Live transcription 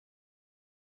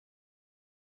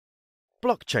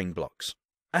Blockchain blocks,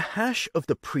 a hash of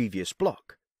the previous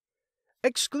block.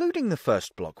 Excluding the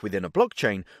first block within a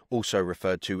blockchain, also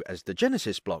referred to as the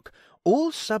genesis block,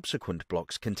 all subsequent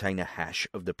blocks contain a hash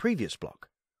of the previous block.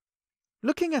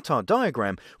 Looking at our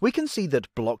diagram, we can see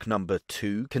that block number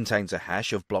 2 contains a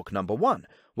hash of block number 1,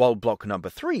 while block number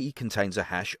 3 contains a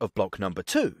hash of block number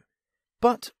 2.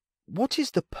 But what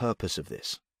is the purpose of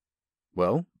this?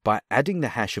 Well, by adding the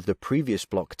hash of the previous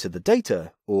block to the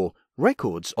data, or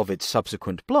records of its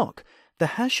subsequent block,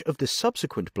 the hash of the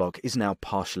subsequent block is now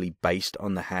partially based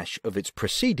on the hash of its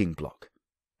preceding block.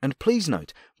 And please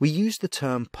note, we use the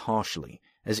term partially,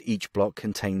 as each block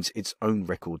contains its own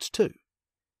records too.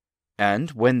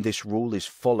 And when this rule is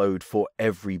followed for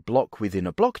every block within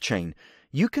a blockchain,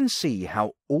 you can see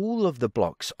how all of the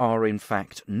blocks are in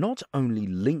fact not only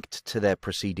linked to their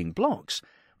preceding blocks,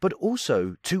 but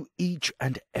also to each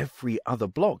and every other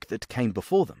block that came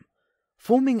before them,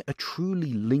 forming a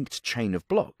truly linked chain of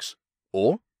blocks,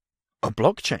 or a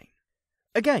blockchain.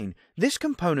 Again, this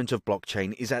component of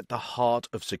blockchain is at the heart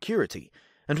of security,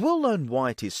 and we'll learn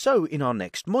why it is so in our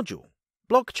next module,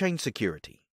 blockchain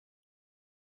security.